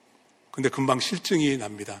있습니다. 근데 금방 실증이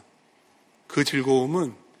납니다. 그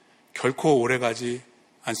즐거움은 결코 오래가지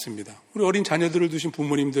않습니다. 우리 어린 자녀들을 두신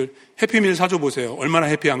부모님들 해피밀 사줘 보세요. 얼마나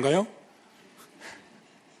해피한가요?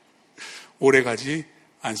 오래가지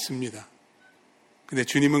않습니다. 근데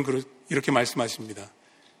주님은 이렇게 말씀하십니다.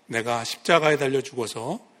 내가 십자가에 달려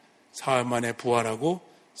죽어서 사흘 만에 부활하고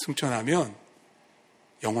승천하면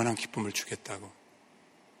영원한 기쁨을 주겠다고.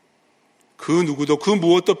 그 누구도 그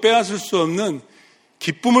무엇도 빼앗을 수 없는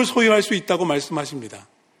기쁨을 소유할 수 있다고 말씀하십니다.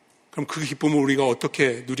 그럼 그 기쁨을 우리가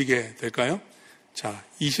어떻게 누리게 될까요? 자,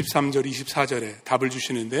 23절, 24절에 답을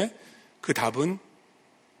주시는데 그 답은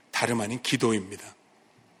다름 아닌 기도입니다.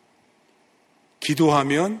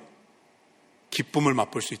 기도하면 기쁨을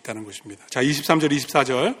맛볼 수 있다는 것입니다. 자, 23절,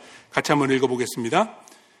 24절 같이 한번 읽어보겠습니다.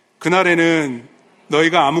 그날에는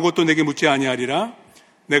너희가 아무것도 내게 묻지 아니하리라.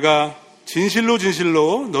 내가 진실로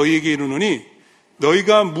진실로 너희에게 이르노니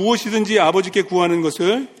너희가 무엇이든지 아버지께 구하는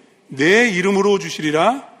것을 내 이름으로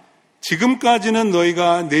주시리라. 지금까지는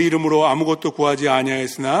너희가 내 이름으로 아무것도 구하지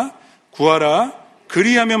아니하였으나 구하라.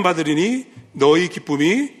 그리하면 받으리니 너희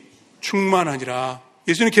기쁨이 충만하니라.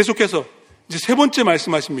 예수님 계속해서 이제 세 번째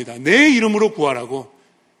말씀하십니다. 내 이름으로 구하라고.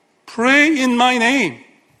 Pray in my name.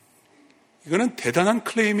 이거는 대단한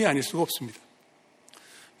클레임이 아닐 수가 없습니다.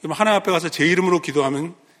 그럼 하나님 앞에 가서 제 이름으로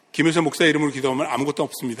기도하면, 김효선 목사 이름으로 기도하면 아무것도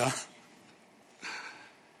없습니다.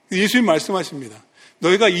 예수님 말씀하십니다.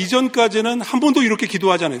 너희가 이전까지는 한 번도 이렇게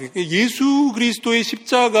기도하지 않아요. 예수 그리스도의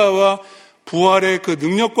십자가와 부활의 그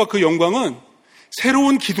능력과 그 영광은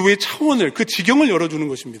새로운 기도의 차원을, 그 지경을 열어주는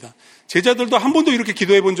것입니다. 제자들도 한 번도 이렇게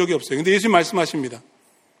기도해 본 적이 없어요. 근데 예수님 말씀하십니다.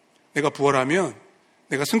 내가 부활하면,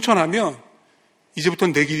 내가 승천하면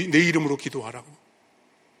이제부터는 내 이름으로 기도하라고.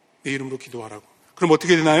 내 이름으로 기도하라고. 그럼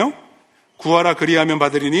어떻게 되나요? 구하라 그리하면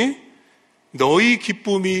받으리니 너희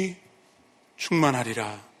기쁨이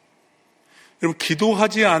충만하리라. 여러분,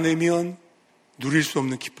 기도하지 않으면 누릴 수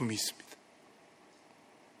없는 기쁨이 있습니다.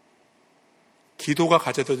 기도가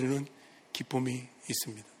가져다주는 기쁨이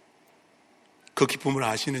있습니다. 그 기쁨을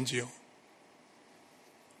아시는지요?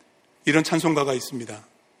 이런 찬송가가 있습니다.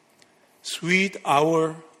 Sweet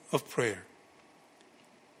hour of prayer.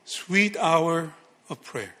 Sweet hour of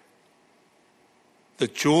prayer.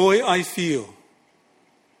 The joy I feel.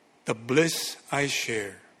 The bliss I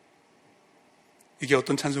share. 이게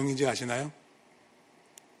어떤 찬송인지 아시나요?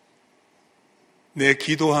 내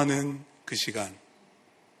기도하는 그 시간,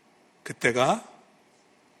 그때가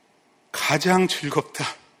가장 즐겁다.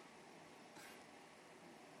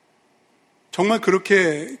 정말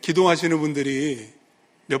그렇게 기도하시는 분들이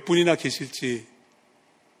몇 분이나 계실지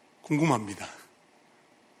궁금합니다.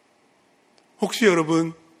 혹시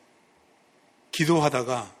여러분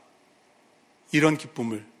기도하다가 이런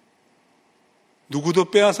기쁨을,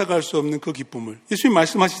 누구도 빼앗아 갈 수 없는 그 기쁨을, 예수님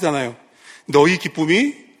말씀하시잖아요. 너희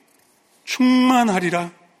기쁨이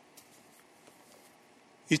충만하리라.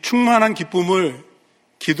 이 충만한 기쁨을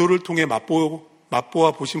기도를 통해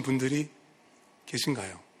맛보아 보신 분들이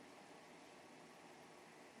계신가요?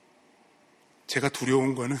 제가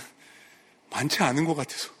두려운 거는 많지 않은 것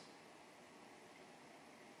같아서.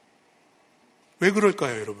 왜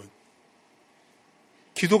그럴까요, 여러분?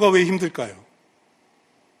 기도가 왜 힘들까요?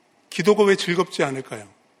 기도가 왜 즐겁지 않을까요?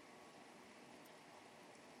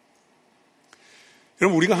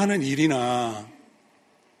 여러분, 우리가 하는 일이나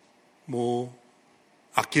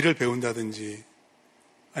악기를 배운다든지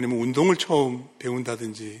아니면 운동을 처음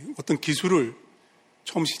배운다든지 어떤 기술을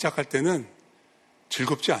처음 시작할 때는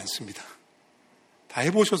즐겁지 않습니다. 다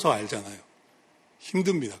해보셔서 알잖아요.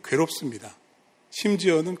 힘듭니다. 괴롭습니다.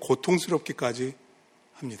 심지어는 고통스럽기까지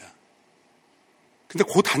합니다. 근데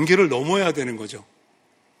그 단계를 넘어야 되는 거죠.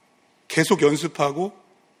 계속 연습하고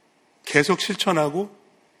계속 실천하고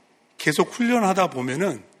계속 훈련하다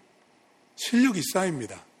보면은 실력이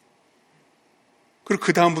쌓입니다. 그리고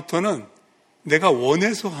그 다음부터는 내가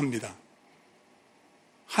원해서 합니다.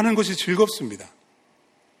 하는 것이 즐겁습니다.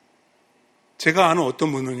 제가 아는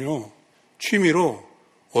어떤 분은요, 취미로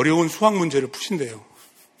어려운 수학 문제를 푸신대요.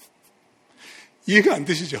 이해가 안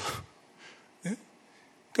되시죠? 네?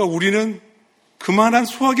 그러니까 우리는 그만한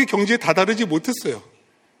수학의 경지에 다다르지 못했어요.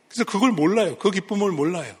 그래서 그걸 몰라요. 그 기쁨을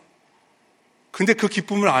몰라요. 근데 그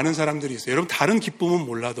기쁨을 아는 사람들이 있어요. 여러분, 다른 기쁨은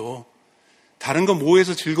몰라도 다른 거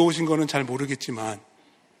뭐해서 즐거우신 거는 잘 모르겠지만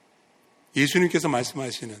예수님께서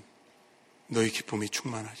말씀하시는 너희 기쁨이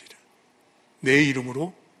충만하리라. 내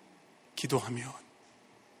이름으로 기도하면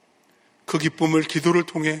그 기쁨을 기도를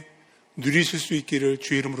통해 누리실 수 있기를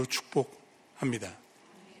주의 이름으로 축복합니다.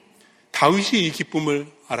 다윗이 이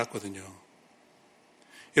기쁨을 알았거든요.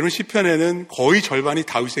 여러분, 시편에는 거의 절반이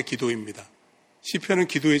다윗의 기도입니다. 시편은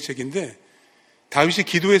기도의 책인데 다윗이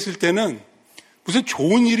기도했을 때는 무슨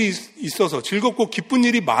좋은 일이 있어서 즐겁고 기쁜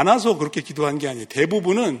일이 많아서 그렇게 기도한 게 아니에요.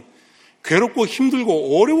 대부분은 괴롭고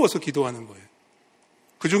힘들고 어려워서 기도하는 거예요.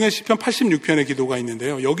 그중에 시편 86편의 기도가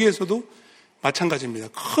있는데요. 여기에서도 마찬가지입니다.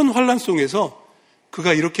 큰 환난 속에서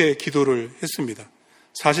그가 이렇게 기도를 했습니다.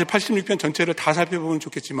 사실 86편 전체를 다 살펴보면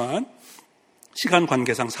좋겠지만 시간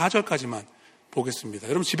관계상 4절까지만 보겠습니다.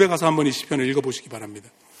 여러분 집에 가서 한번 이 시편을 읽어보시기 바랍니다.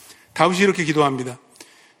 다윗이 이렇게 기도합니다.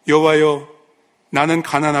 여호와여, 나는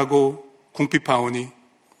가난하고 궁핍하오니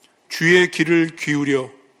주의 귀를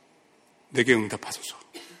기울여 내게 응답하소서.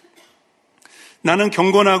 나는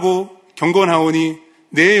경건하오니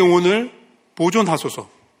내 영혼을 보존하소서.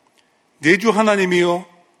 내 주 하나님이여,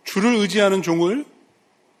 주를 의지하는 종을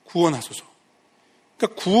구원하소서.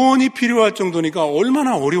 그러니까 구원이 필요할 정도니까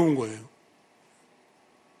얼마나 어려운 거예요.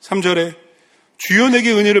 3절에 주여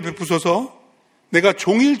내게 은혜를 베푸소서. 내가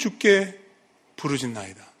종일 주께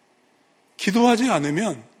부르짖나이다. 기도하지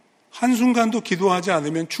않으면, 한순간도 기도하지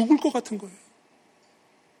않으면 죽을 것 같은 거예요.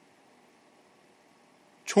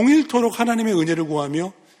 종일토록 하나님의 은혜를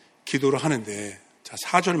구하며 기도를 하는데, 자,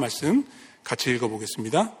 4절 말씀 같이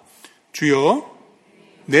읽어보겠습니다. 주여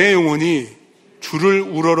내 영혼이 주를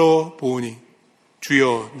우러러 보오니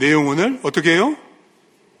주여 내 영혼을 어떻게 해요?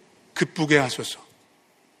 기쁘게 하소서.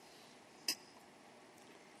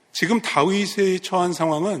 지금 다윗의 처한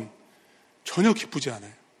상황은 전혀 기쁘지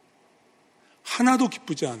않아요. 하나도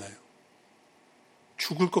기쁘지 않아요.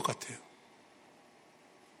 죽을 것 같아요.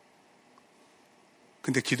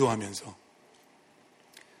 근데 기도하면서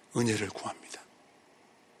은혜를 구합니다.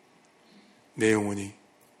 내 영혼이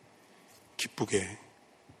기쁘게,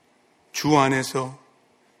 주 안에서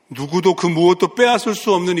누구도 그 무엇도 빼앗을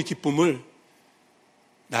수 없는 이 기쁨을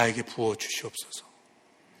나에게 부어 주시옵소서.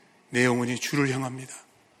 내 영혼이 주를 향합니다.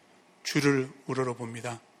 주를 우러러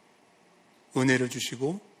봅니다. 은혜를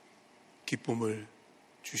주시고 기쁨을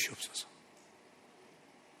주시옵소서.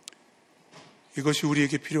 이것이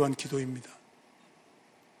우리에게 필요한 기도입니다.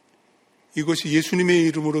 이것이 예수님의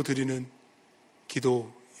이름으로 드리는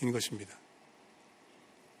기도인 것입니다.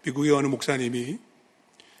 미국의 어느 목사님이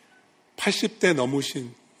 80대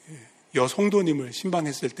넘으신 여성도님을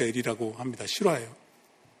신방했을 때 일이라고 합니다. 실화예요.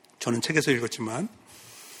 저는 책에서 읽었지만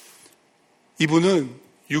이분은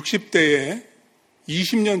 60대에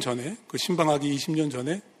 20년 전에, 그 신방하기 20년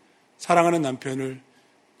전에 사랑하는 남편을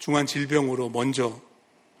중한 질병으로 먼저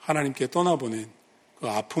하나님께 떠나보낸 그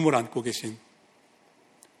아픔을 안고 계신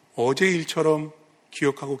어제 일처럼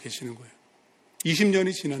기억하고 계시는 거예요.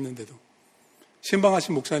 20년이 지났는데도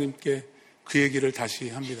신방하신 목사님께 그 얘기를 다시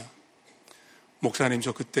합니다. 목사님,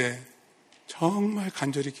 저 그때 정말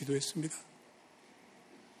간절히 기도했습니다.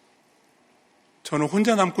 저는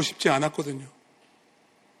혼자 남고 싶지 않았거든요.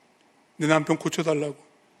 내 남편 고쳐달라고,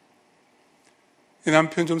 내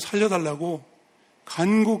남편 좀 살려달라고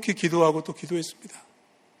간곡히 기도하고 또 기도했습니다.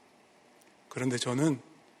 그런데 저는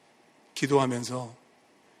기도하면서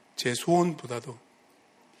제 소원보다도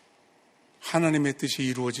하나님의 뜻이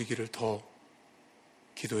이루어지기를 더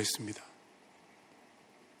기도했습니다.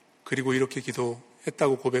 그리고 이렇게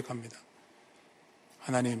기도했다고 고백합니다.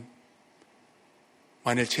 하나님,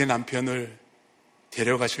 만일 제 남편을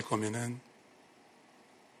데려가실 거면은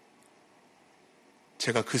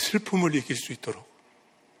제가 그 슬픔을 이길 수 있도록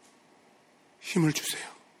힘을 주세요.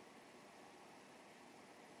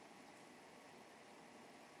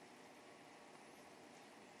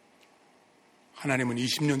 하나님은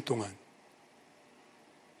 20년 동안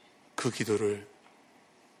그 기도를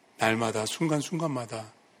날마다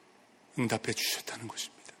순간순간마다 응답해 주셨다는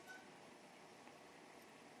것입니다.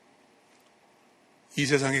 이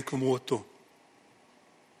세상의 그 무엇도,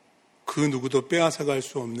 그 누구도 빼앗아갈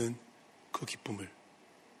수 없는 그 기쁨을,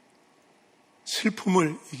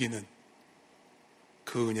 슬픔을 이기는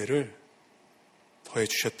그 은혜를 더해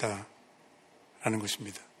주셨다라는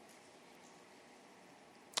것입니다.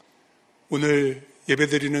 오늘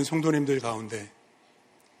예배드리는 성도님들 가운데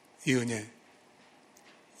이 은혜,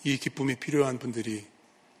 이 기쁨이 필요한 분들이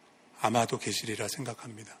아마도 계시리라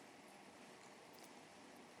생각합니다.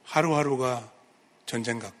 하루하루가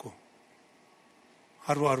전쟁 같고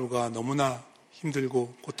하루하루가 너무나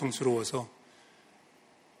힘들고 고통스러워서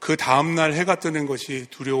그 다음날 해가 뜨는 것이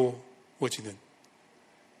두려워지는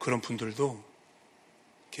그런 분들도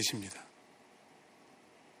계십니다.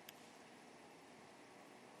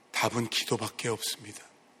 답은 기도밖에 없습니다.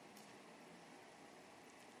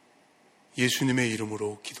 예수님의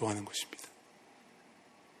이름으로 기도하는 것입니다.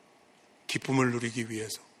 기쁨을 누리기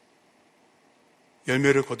위해서,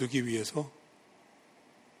 열매를 거두기 위해서,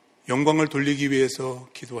 영광을 돌리기 위해서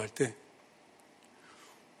기도할 때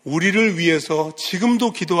우리를 위해서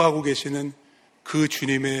지금도 기도하고 계시는 그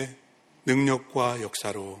주님의 능력과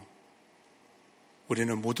역사로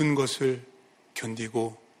우리는 모든 것을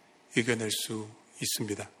견디고 이겨낼 수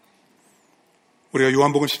있습니다. 우리가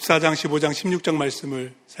요한복음 14장, 15장, 16장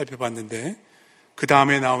말씀을 살펴봤는데 그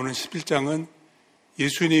다음에 나오는 11장은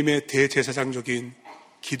예수님의 대제사장적인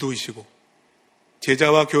기도이시고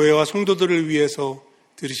제자와 교회와 성도들을 위해서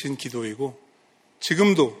드리신 기도이고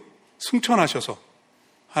지금도 승천하셔서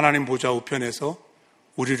하나님 보좌 우편에서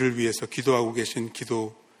우리를 위해서 기도하고 계신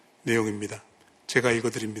기도 내용입니다. 제가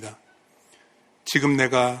읽어드립니다. 지금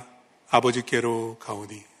내가 아버지께로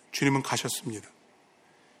가오니, 주님은 가셨습니다.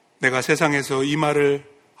 내가 세상에서 이 말을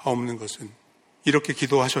하옵는 것은 이렇게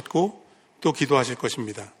기도하셨고 또 기도하실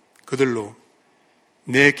것입니다. 그들로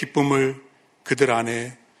내 기쁨을 그들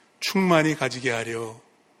안에 충만히 가지게 하려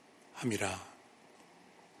함이라.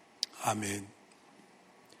 아멘.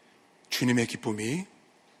 주님의 기쁨이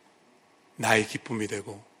나의 기쁨이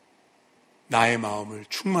되고 나의 마음을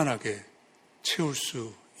충만하게 채울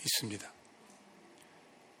수 있습니다.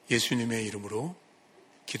 예수님의 이름으로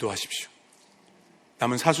기도하십시오.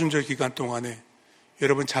 남은 사순절 기간 동안에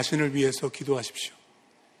여러분 자신을 위해서 기도하십시오.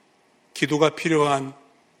 기도가 필요한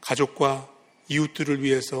가족과 이웃들을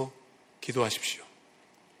위해서 기도하십시오.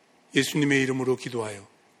 예수님의 이름으로 기도하여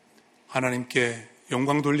하나님께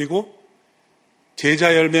영광 돌리고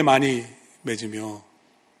제자 열매 많이 맺으며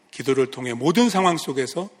기도를 통해 모든 상황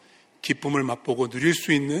속에서 기쁨을 맛보고 누릴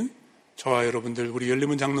수 있는 저와 여러분들, 우리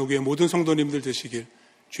열린문장로교회 모든 성도님들 되시길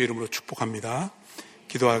주의 이름으로 축복합니다.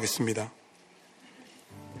 기도하겠습니다.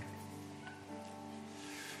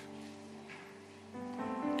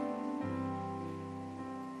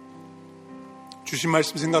 주신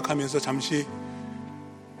말씀 생각하면서 잠시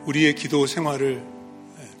우리의 기도 생활을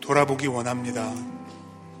돌아보기 원합니다.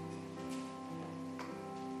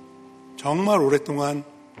 정말 오랫동안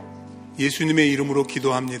예수님의 이름으로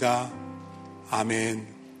기도합니다. 아멘.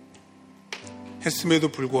 했음에도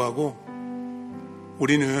불구하고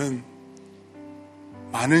우리는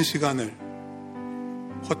많은 시간을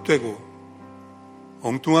헛되고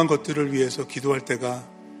엉뚱한 것들을 위해서 기도할 때가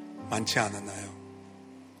많지 않았나요?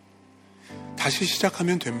 다시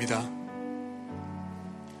시작하면 됩니다.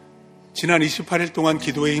 지난 28일 동안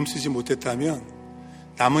기도에 힘쓰지 못했다면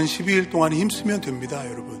남은 12일 동안 힘쓰면 됩니다,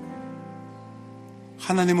 여러분.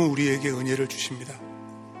 하나님은 우리에게 은혜를 주십니다.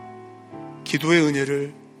 기도의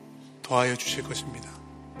은혜를 더하여 주실 것입니다.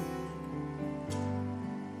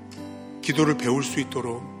 기도를 배울 수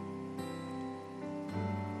있도록,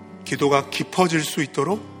 기도가 깊어질 수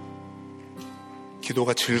있도록,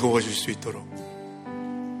 기도가 즐거워질 수 있도록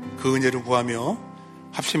그 은혜를 구하며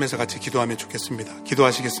합심해서 같이 기도하면 좋겠습니다.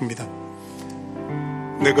 기도하시겠습니다.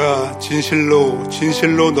 내가 진실로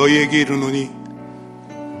진실로 너희에게 이르노니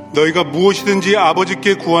너희가 무엇이든지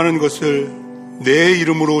아버지께 구하는 것을 내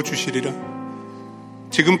이름으로 주시리라.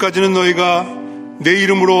 지금까지는 너희가 내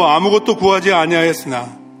이름으로 아무것도 구하지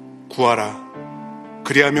아니하였으나 구하라.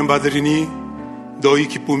 그리하면 받으리니 너희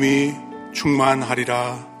기쁨이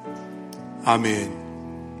충만하리라. 아멘.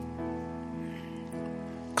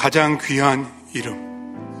 가장 귀한 이름,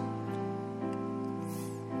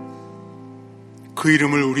 그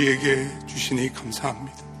이름을 우리에게 주시니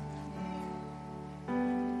감사합니다.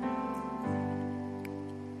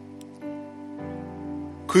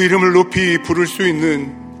 그 이름을 높이 부를 수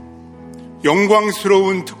있는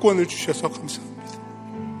영광스러운 특권을 주셔서 감사합니다.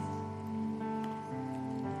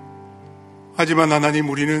 하지만 하나님,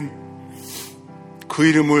 우리는 그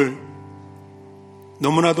이름을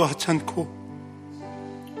너무나도 하찮고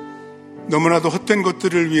너무나도 헛된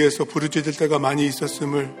것들을 위해서 부르짖을 때가 많이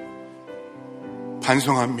있었음을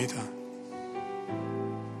반성합니다.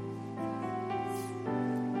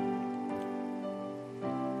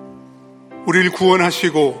 우리를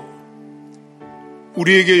구원하시고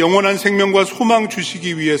우리에게 영원한 생명과 소망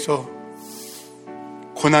주시기 위해서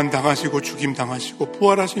고난 당하시고 죽임 당하시고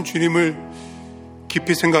부활하신 주님을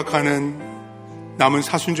깊이 생각하는 남은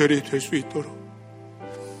사순절이 될 수 있도록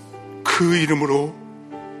그 이름으로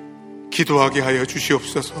기도하게 하여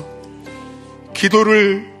주시옵소서.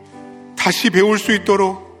 기도를 다시 배울 수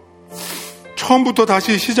있도록, 처음부터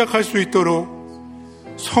다시 시작할 수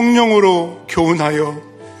있도록 성령으로 교훈하여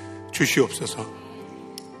주시옵소서.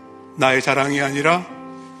 나의 자랑이 아니라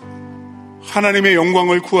하나님의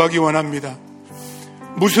영광을 구하기 원합니다.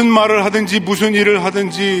 무슨 말을 하든지 무슨 일을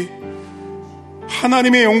하든지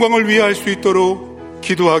하나님의 영광을 위해 할 수 있도록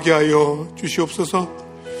기도하게 하여 주시옵소서.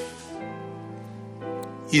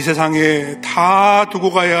 이 세상에 다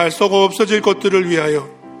두고 가야 할 썩어 없어질 것들을 위하여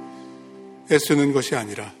애쓰는 것이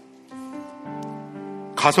아니라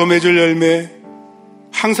가서 맺을 열매,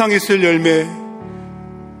 항상 있을 열매,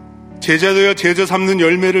 제자되어 제자 삼는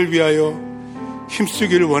열매를 위하여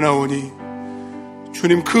힘쓰기를 원하오니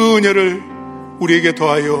주님 그 은혜를 우리에게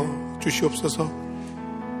더하여 주시옵소서.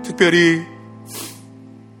 특별히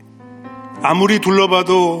아무리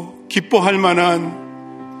둘러봐도 기뻐할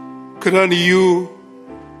만한 그러한 이유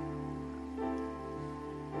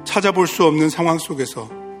찾아볼 수 없는 상황 속에서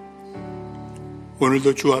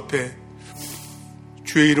오늘도 주 앞에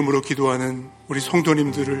주의 이름으로 기도하는 우리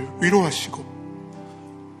성도님들을 위로하시고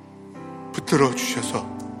붙들어 주셔서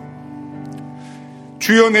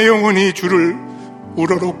주여 내 영혼이 주를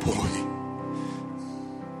우러러 보오니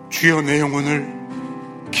주여 내 영혼을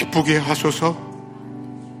기쁘게 하소서.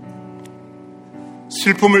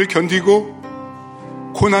 슬픔을 견디고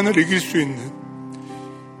고난을 이길 수 있는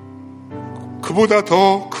그보다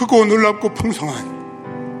더 크고 놀랍고 풍성한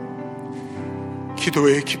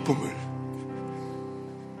기도의 기쁨을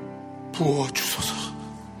부어 주소서.